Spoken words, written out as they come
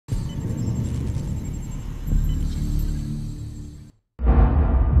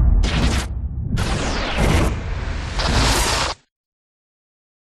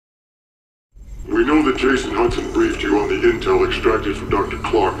know that Jason Hudson briefed you on the intel extracted from Dr.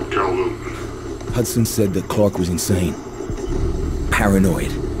 Clark in Kowloon. Hudson said that Clark was insane.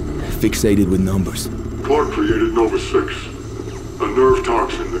 Paranoid. Fixated with numbers. Clark created Nova 6. A nerve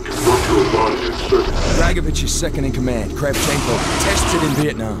toxin that can rupture a body in seconds. Dragovich is second in command. Kravchenko tested in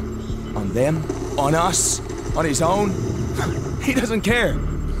Vietnam. On them? On us? On his own? He doesn't care.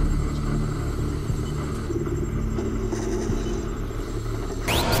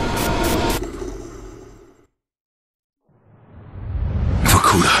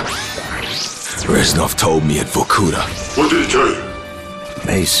 Reznov told me at Vorkuta. What did he tell you?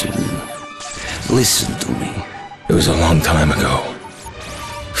 Mason, listen to me. It was a long time ago.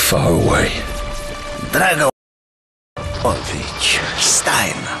 Far away. Dragovich,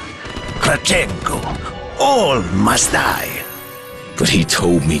 Steiner, Kravchenko, all must die. But he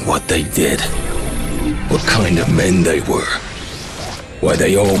told me what they did. What kind of men they were. Why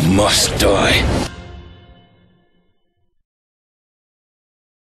they all must die.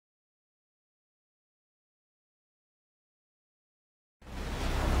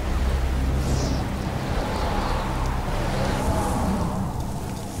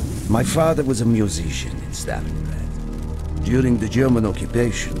 My father was a musician in Stalingrad. During the German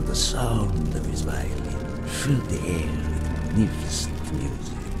occupation, the sound of his violin filled the air with magnificent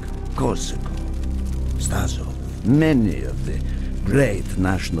music. Korsakov, Stasov, many of the great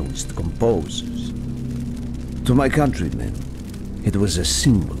nationalist composers. To my countrymen, it was a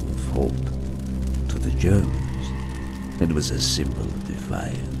symbol of hope. To the Germans, it was a symbol of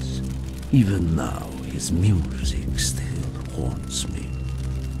defiance. Even now, his music still haunts me.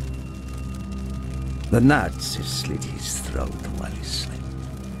 The Nazis slit his throat while he slept.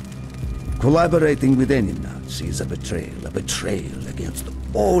 Collaborating with any Nazi is a betrayal against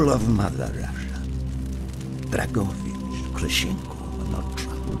all of Mother Russia. Dragovich, Kravchenko were not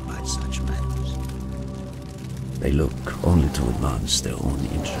troubled by such matters. They look only to advance their own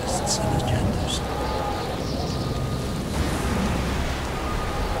interests and agendas.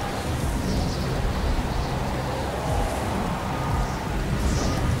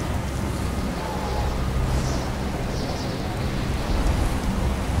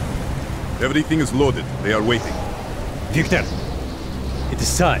 Everything is loaded. They are waiting. Victor, it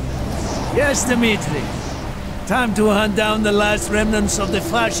is time. Yes, Dmitri. Time to hunt down the last remnants of the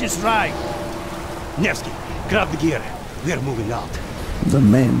fascist Reich. Nevsky, grab the gear. We are moving out. The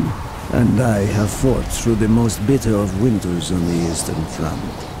men and I have fought through the most bitter of winters on the Eastern Front.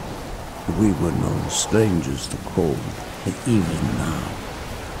 We were no strangers to cold, but even now,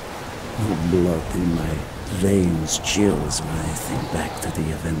 the blood in my veins chills when I think back to the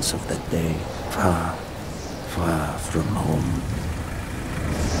events of that day, far, far from home.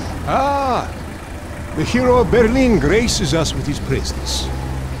 Ah! The hero of Berlin graces us with his presence.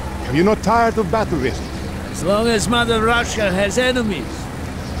 Are you not tired of battle, Reznov? As long as Mother Russia has enemies,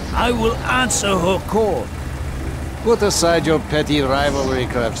 I will answer her call. Put aside your petty rivalry,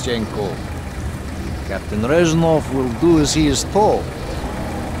 Kravchenko. Captain Reznov will do as he is told.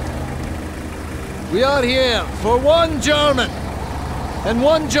 We are here for one German, and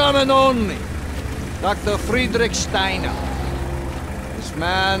one German only, Dr. Friedrich Steiner. This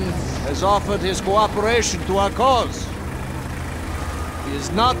man has offered his cooperation to our cause. He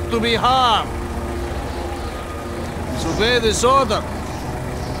is not to be harmed. Disobey this order,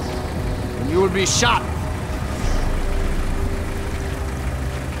 and you will be shot.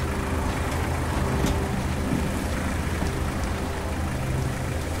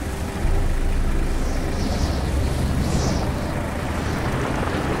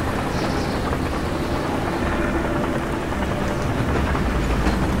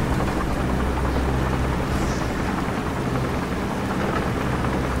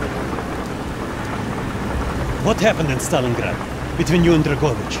 What happened in Stalingrad between you and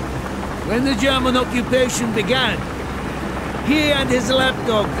Dragovich? When the German occupation began, he and his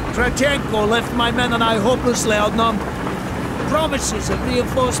lapdog, Kravchenko, left my men and I hopelessly outnumbered. Promises of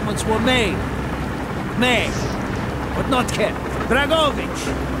reinforcements were made, but not kept. Dragovich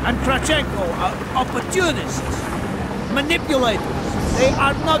and Kravchenko are opportunists, manipulators. They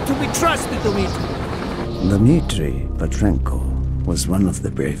are not to be trusted, Dmitri. Dmitri Petrenko was one of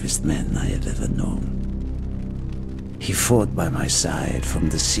the bravest men I have ever known. He fought by my side from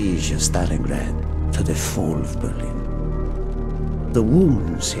the siege of Stalingrad to the fall of Berlin. The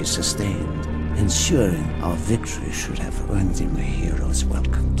wounds he sustained, ensuring our victory, should have earned him a hero's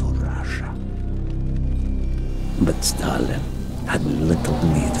welcome to Russia. But Stalin had little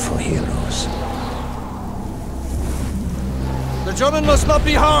need for heroes. The German must not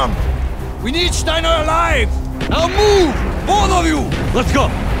be harmed. We need Steiner alive. Now move, both of you. Let's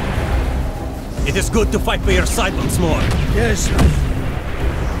go. It is good to fight by your side once more. Yes,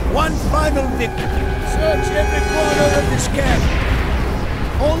 one final victory. Search every corner of this camp.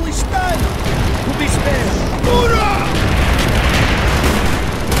 Only Steiner will be spared. Hoorah!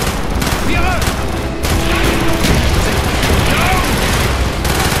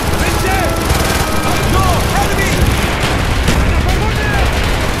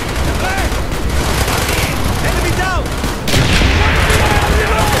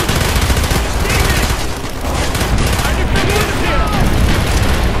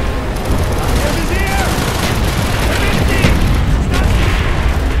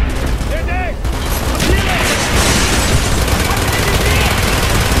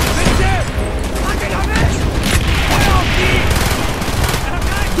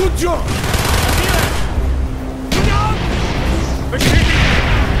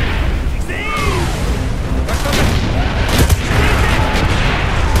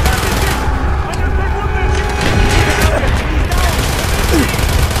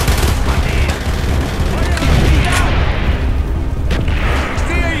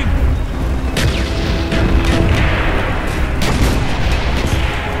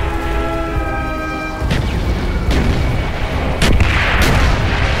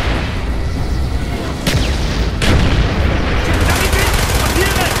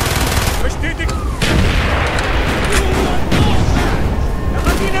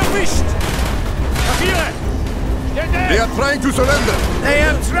 They are trying to surrender! They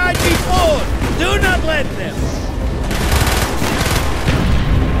have tried before! Do not let them!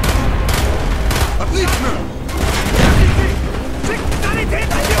 Отлично!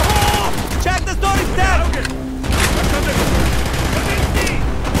 Check the story down!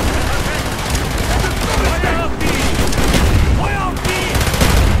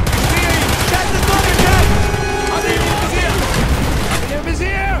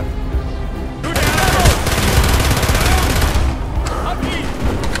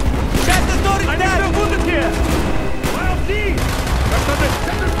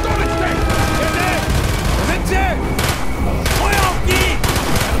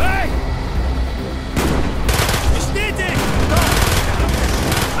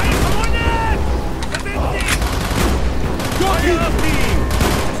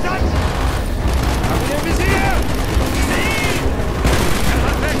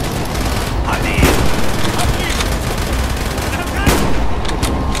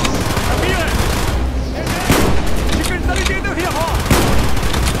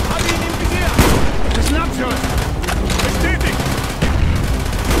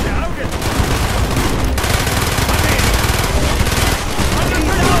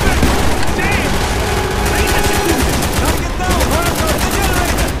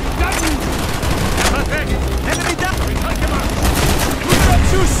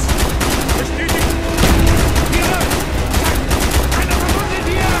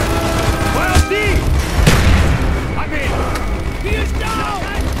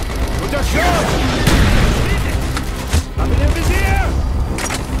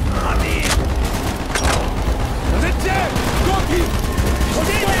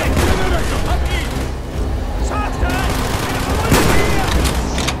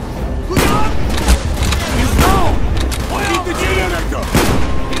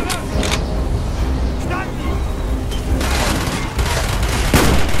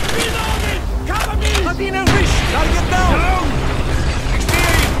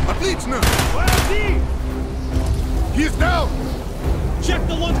 He's down! Check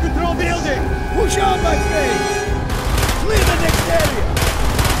the launch control building! Push on, my friends! Clear the next area!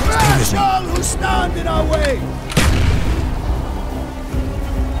 Crash all who stand in our way!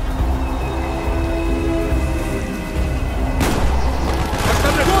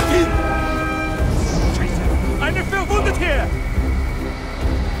 Eine verwundet hier!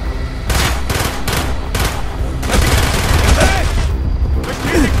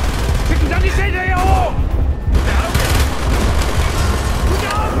 Schicken Sie die Säge hier hoch!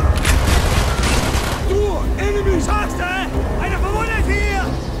 Du, Enemies! Sagst du? Eine verwundet hier!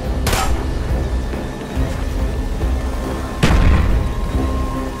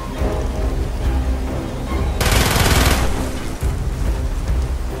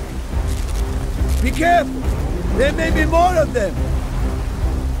 Be careful! There may be more of them!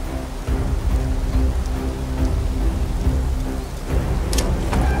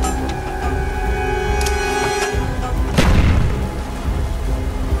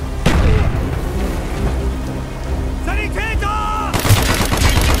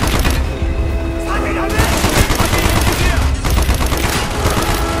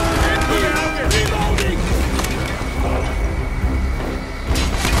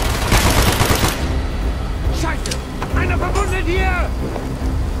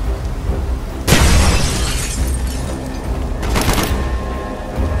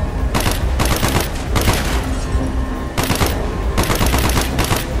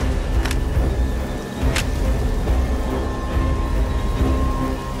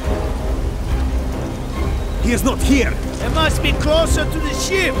 He is not here! It must be closer to the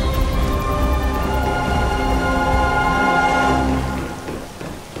ship!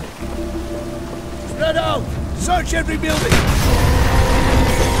 Spread out! Search every building!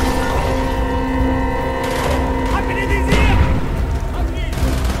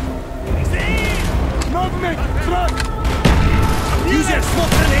 Movement! Front! Use your smoke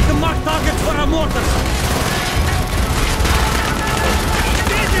grenade to mark targets for our mortars!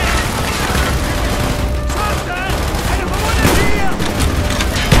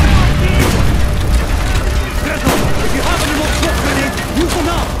 If you have a remote smoke grenade, use them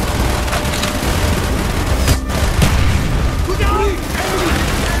now!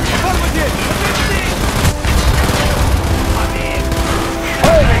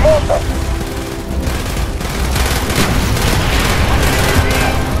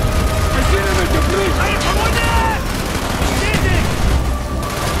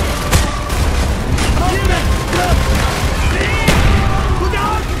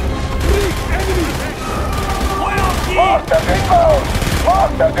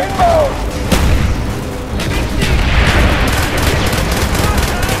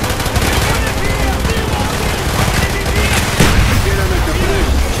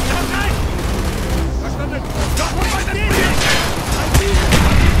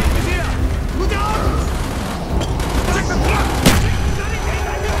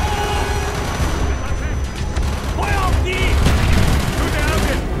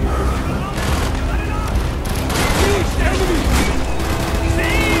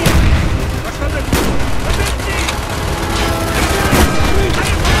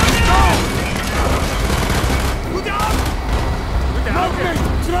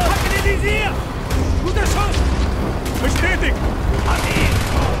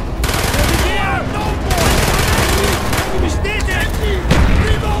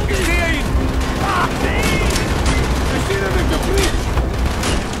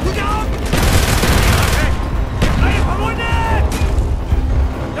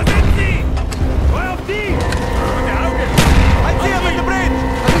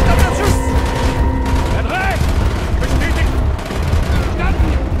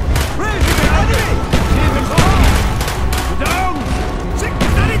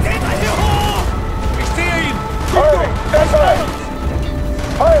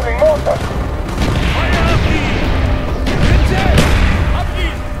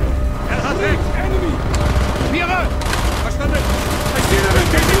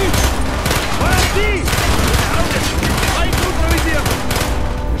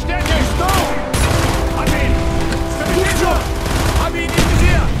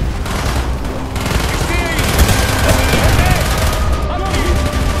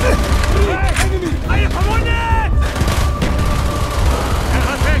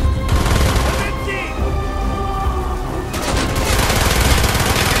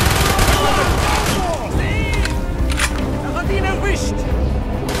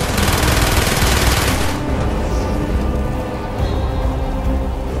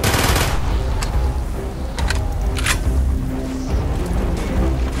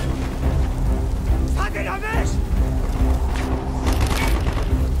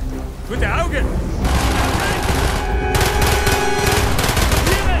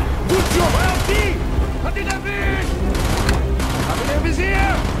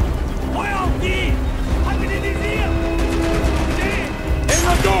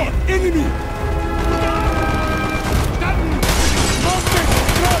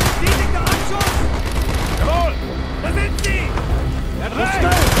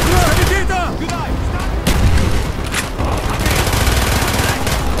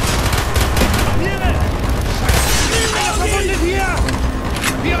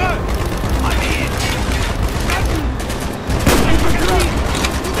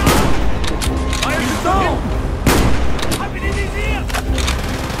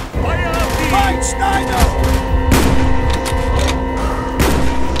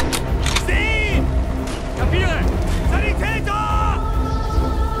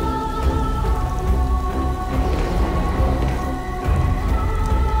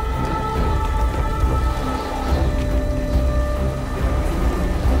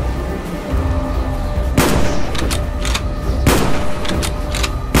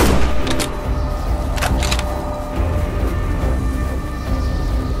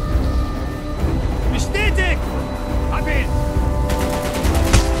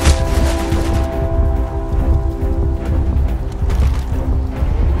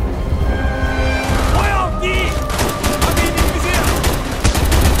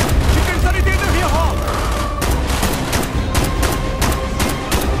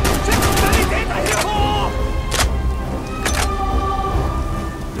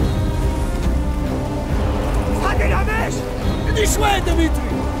 ahead,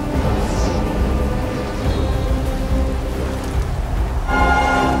 Dimitri!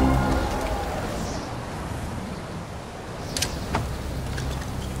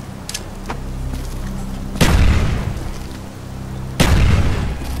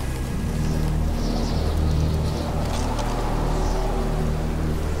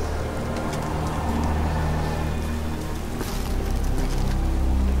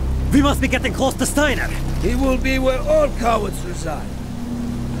 We must be getting close to Steiner. He will be where all cowards reside.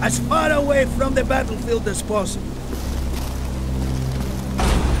 As far away from the battlefield as possible.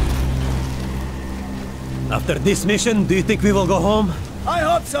 After this mission, do you think we will go home? I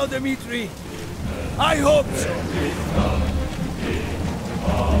hope so, Dimitri. I hope so.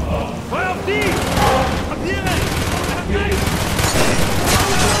 Feuer auf die! Papiere!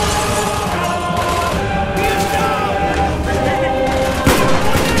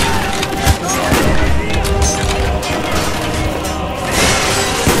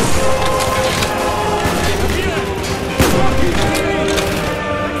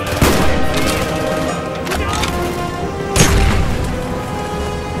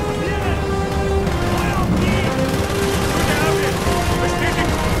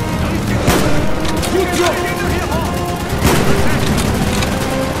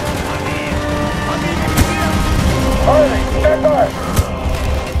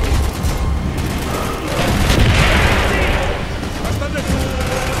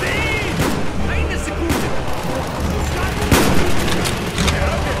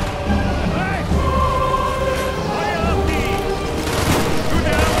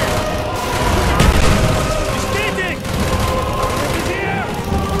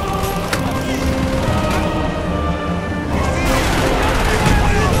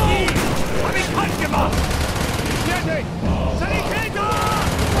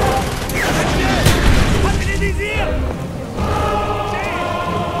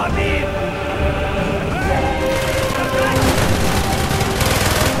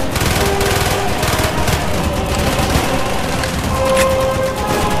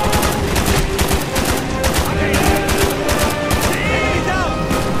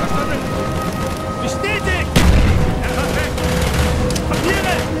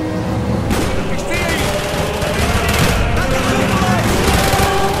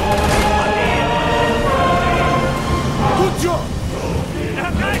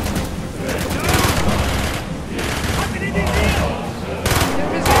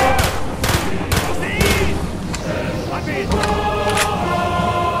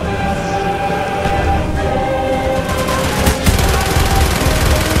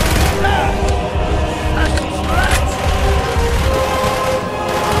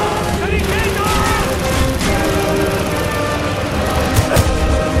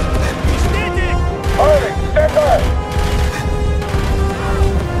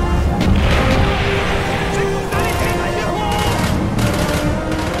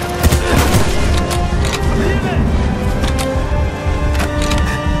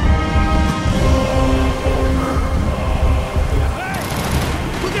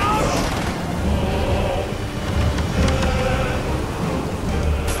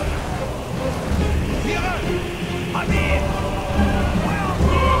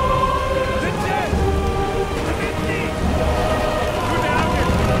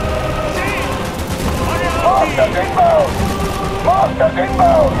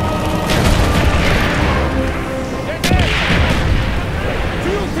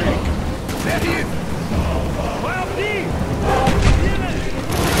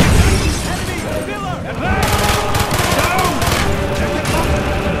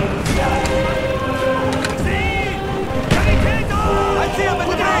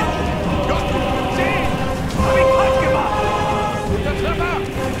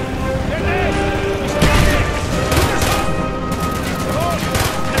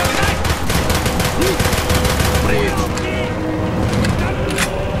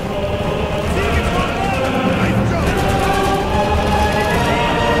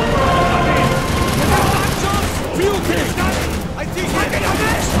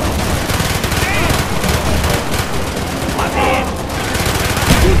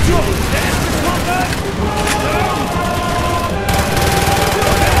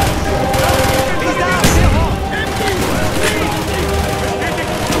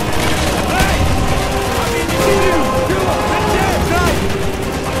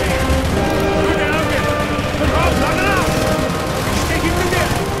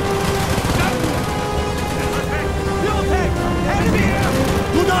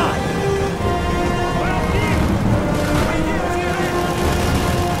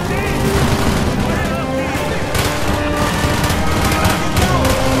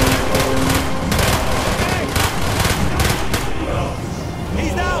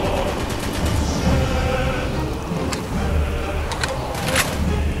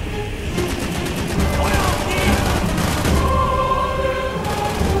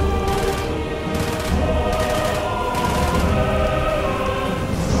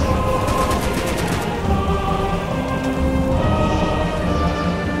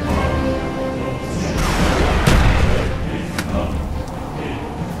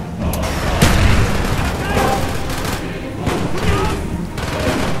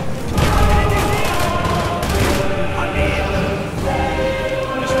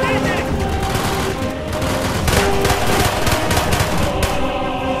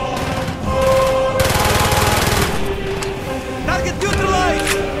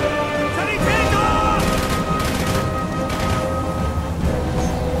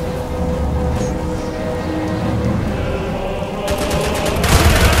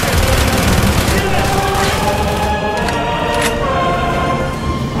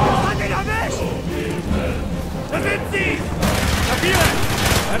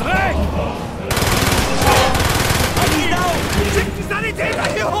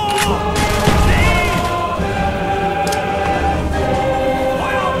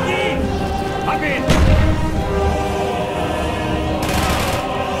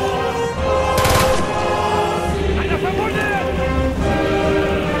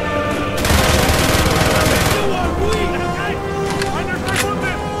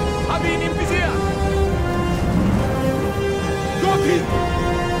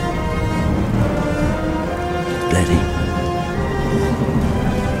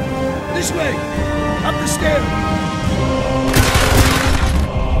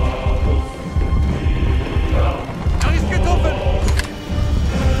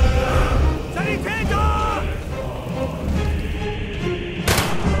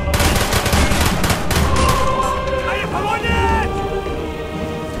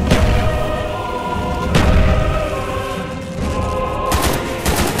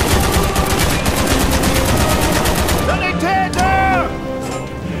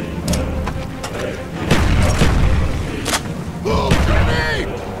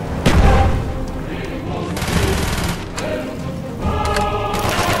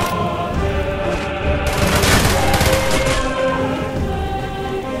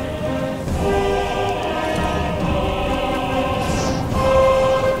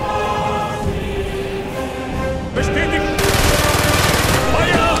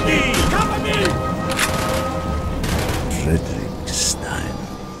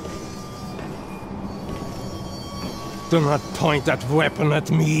 Do not point that weapon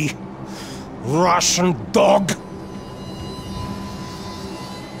at me, Russian dog!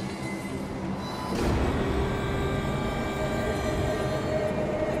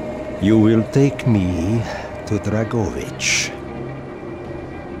 You will take me to Dragovich.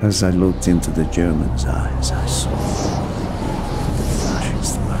 As I looked into the German's eyes, I saw the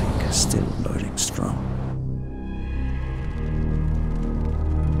fascist Reich still burning strong.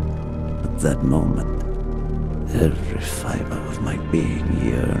 At that moment, every fiber of my being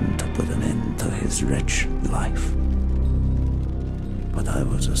yearned to put an end to his wretched life. But I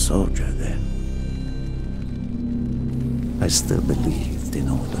was a soldier then. I still believed in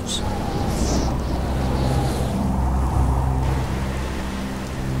orders.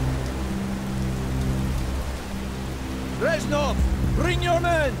 Reznov, bring your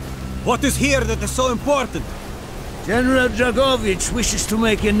men! What is here that is so important? General Dragovich wishes to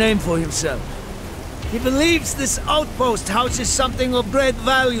make a name for himself. He believes this outpost houses something of great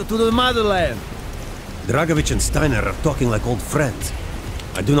value to the motherland. Dragovich and Steiner are talking like old friends.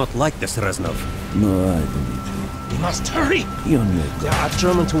 I do not like this, Reznov. No, I believe you. We must hurry! You're near There are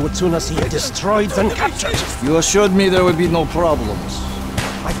Germans who would sooner see you destroyed than captured. You assured me there would be no problems.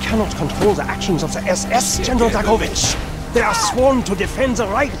 I cannot control the actions of the SS, General Dragovich. They are sworn to defend the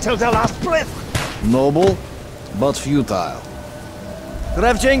Reich till their last breath. Noble, but futile.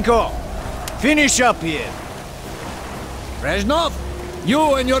 Kravchenko, finish up here. Reznov,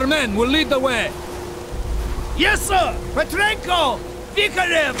 you and your men will lead the way. Yes, sir! Petrenko!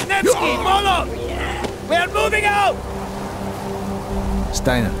 Vikarev! Nevsky! Molov! We are moving out!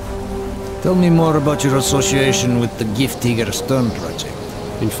 Steiner, tell me more about your association with the Giftiger Stern project.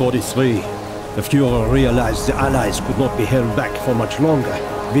 In 43, the Führer realized the Allies could not be held back for much longer.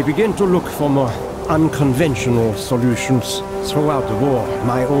 We began to look for more unconventional solutions. Throughout the war,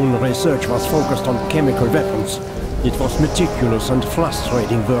 my own research was focused on chemical weapons. It was meticulous and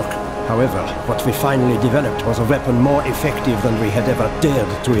frustrating work. However, what we finally developed was a weapon more effective than we had ever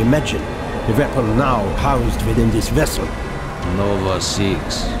dared to imagine. The weapon now housed within this vessel. Nova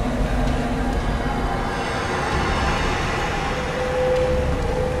 6.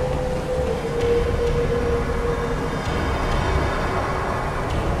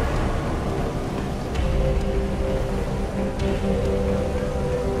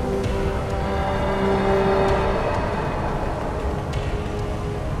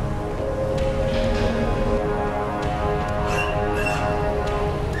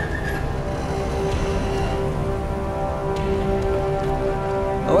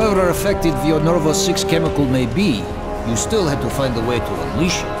 However effective your Nova 6 chemical may be, you still had to find a way to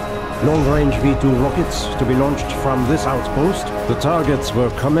unleash it. Long-range V2 rockets to be launched from this outpost. The targets were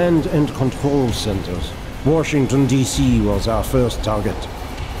command and control centers. Washington, D.C. was our first target.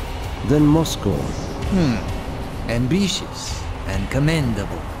 Then Moscow. Ambitious and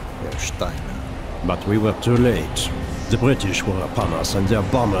commendable, Herr Steiner. But we were too late. The British were upon us and their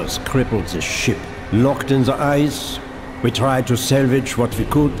bombers crippled the ship. Locked in the ice, we tried to salvage what we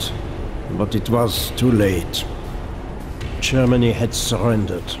could, but it was too late. Germany had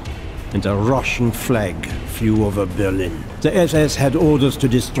surrendered, and a Russian flag flew over Berlin. The SS had orders to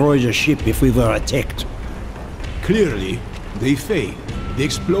destroy the ship if we were attacked. Clearly, they failed. The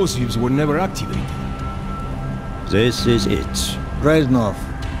explosives were never activated. This is it. Reznov,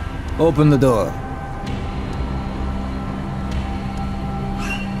 open the door.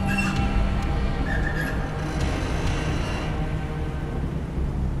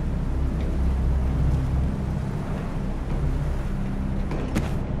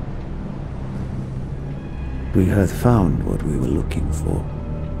 We had found what we were looking for.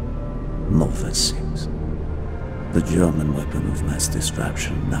 Nova 6. The German weapon of mass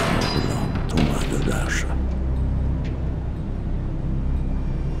destruction now belonged to Mother Russia.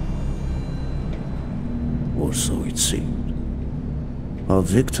 Or so it seemed. Our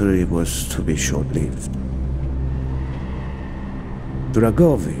victory was to be short-lived.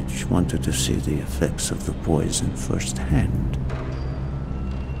 Dragovich wanted to see the effects of the poison firsthand.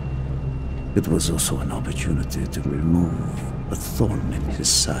 It was also an opportunity to remove a thorn in his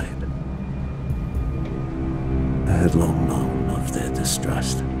side. I had long known of their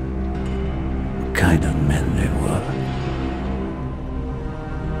distrust, the kind of men they were.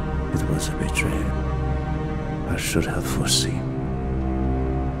 It was a betrayal I should have foreseen.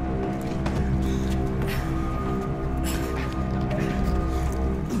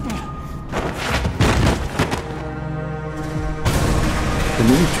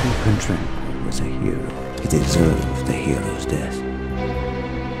 Dmitri Petrenko was a hero. He deserved a hero's death.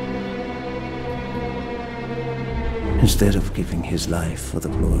 Instead of giving his life for the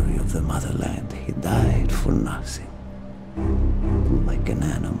glory of the motherland, he died for nothing. like an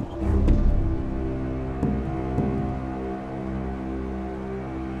animal.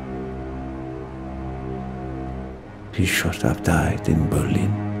 He should have died in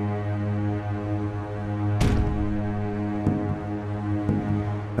Berlin.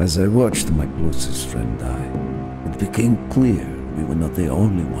 As I watched my closest friend die, it became clear we were not the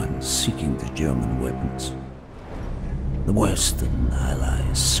only ones seeking the German weapons. The Western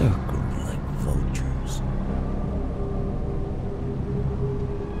allies circled like vultures.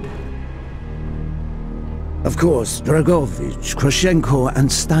 Of course, Dragovich, Krashenko,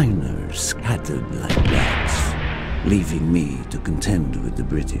 and Steiner scattered like rats, leaving me to contend with the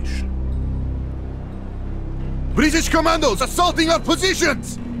British. British commandos assaulting our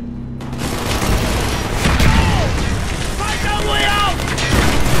positions! Find our way out!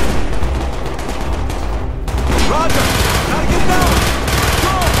 Roger! Target down!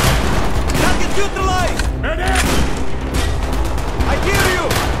 Go! Target neutralized! Medic! I hear you!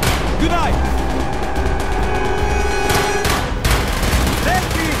 Good night!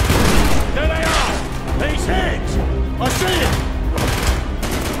 Lefty! There they are! These heads! I see it!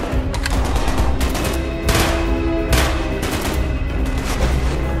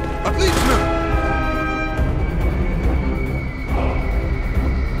 Отлично!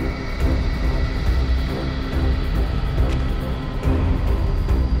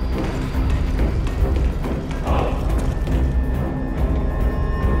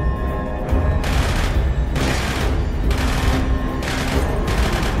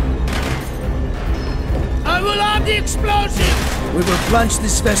 I will arm the explosives! We will plunge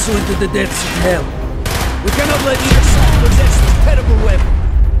this vessel into the depths of hell. We cannot let either side possess this terrible weapon.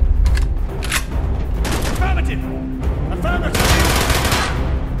 Affirmative! Affirmative!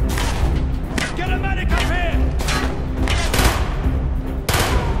 Get a medic up here!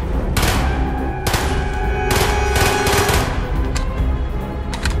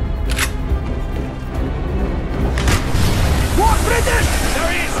 What, British?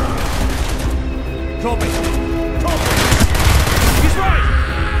 There he is! Copy! Copy! He's right!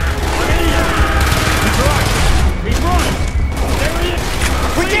 I hear you! He's right! He's right! There he is!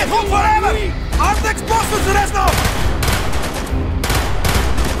 We can't hold forever! Armed explosives, Reznov!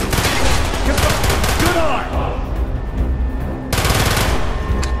 Good eye!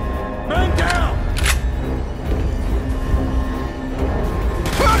 Man down!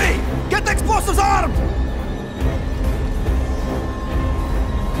 Hurry! Get the explosives armed!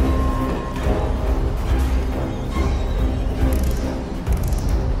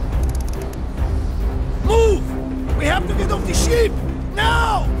 Move! We have to get off the ship!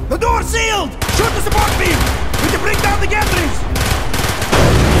 Now! The door's sealed! Shoot the support beam! We can bring down the gatherings!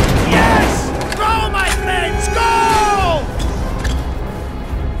 Yes! Go, my friends, go!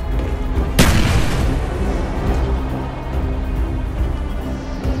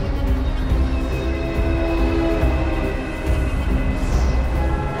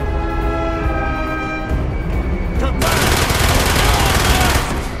 Come back!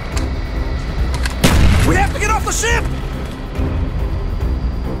 We have to get off the ship!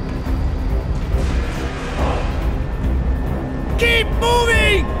 Keep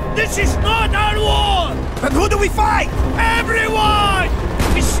moving! This is not our war! And who do we fight? Everyone!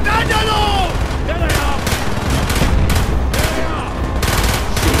 We stand alone! There they are! There they are!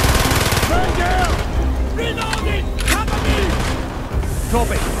 Man down! Reloading! Cover me!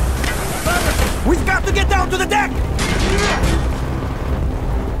 Copy. We've got to get down to the deck!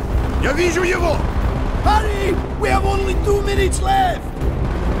 Я вижу его! Hurry! We have only 2 minutes left!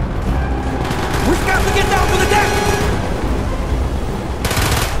 We've got to get down to the deck!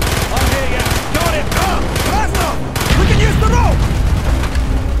 I hear ya! Got him! Reznov! We can use the rope!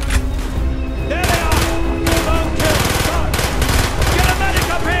 There they are! Don't kill! Go! Get a medic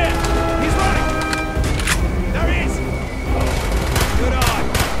up here! He's running! There he is! Good eye!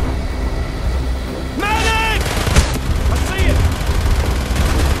 Medic! I see it!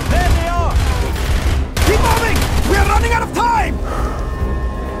 There they are! Keep moving! We are running out of time!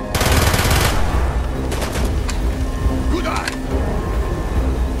 Good eye!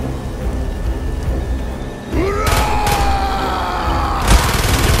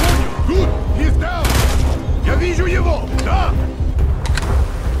 Good! He's down! Я вижу его! Да!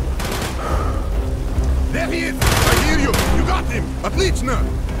 There he is! I hear you! You got him! Отлично!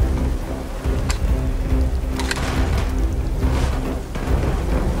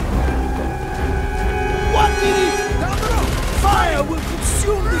 One minute! Down the road! Fire will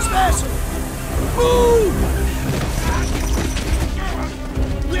consume this vessel! Move!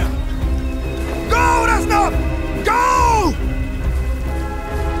 Go, Reznov! Go!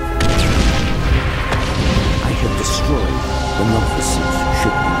 I have destroyed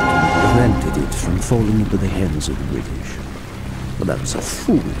prevented it from falling into the hands of the British. But I was a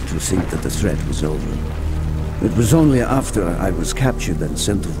fool to think that the threat was over. It was only after I was captured and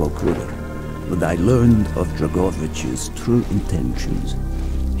sent to Vorkuta that I learned of Dragovich's true intentions.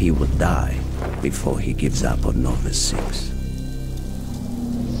 He would die before he gives up on Nova 6.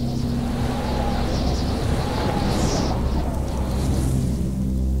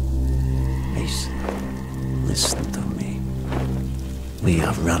 Listen to me. We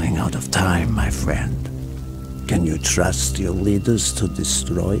are running out of time, my friend. Can you trust your leaders to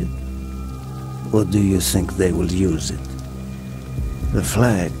destroy it? Or do you think they will use it? The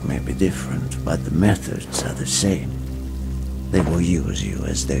flag may be different, but the methods are the same. They will use you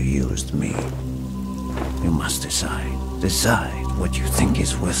as they used me. You must decide. Decide what you think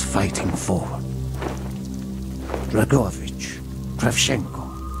is worth fighting for. Dragovich,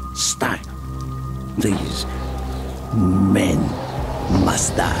 Kravchenko, Steiner. These men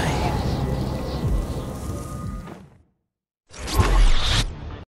must die.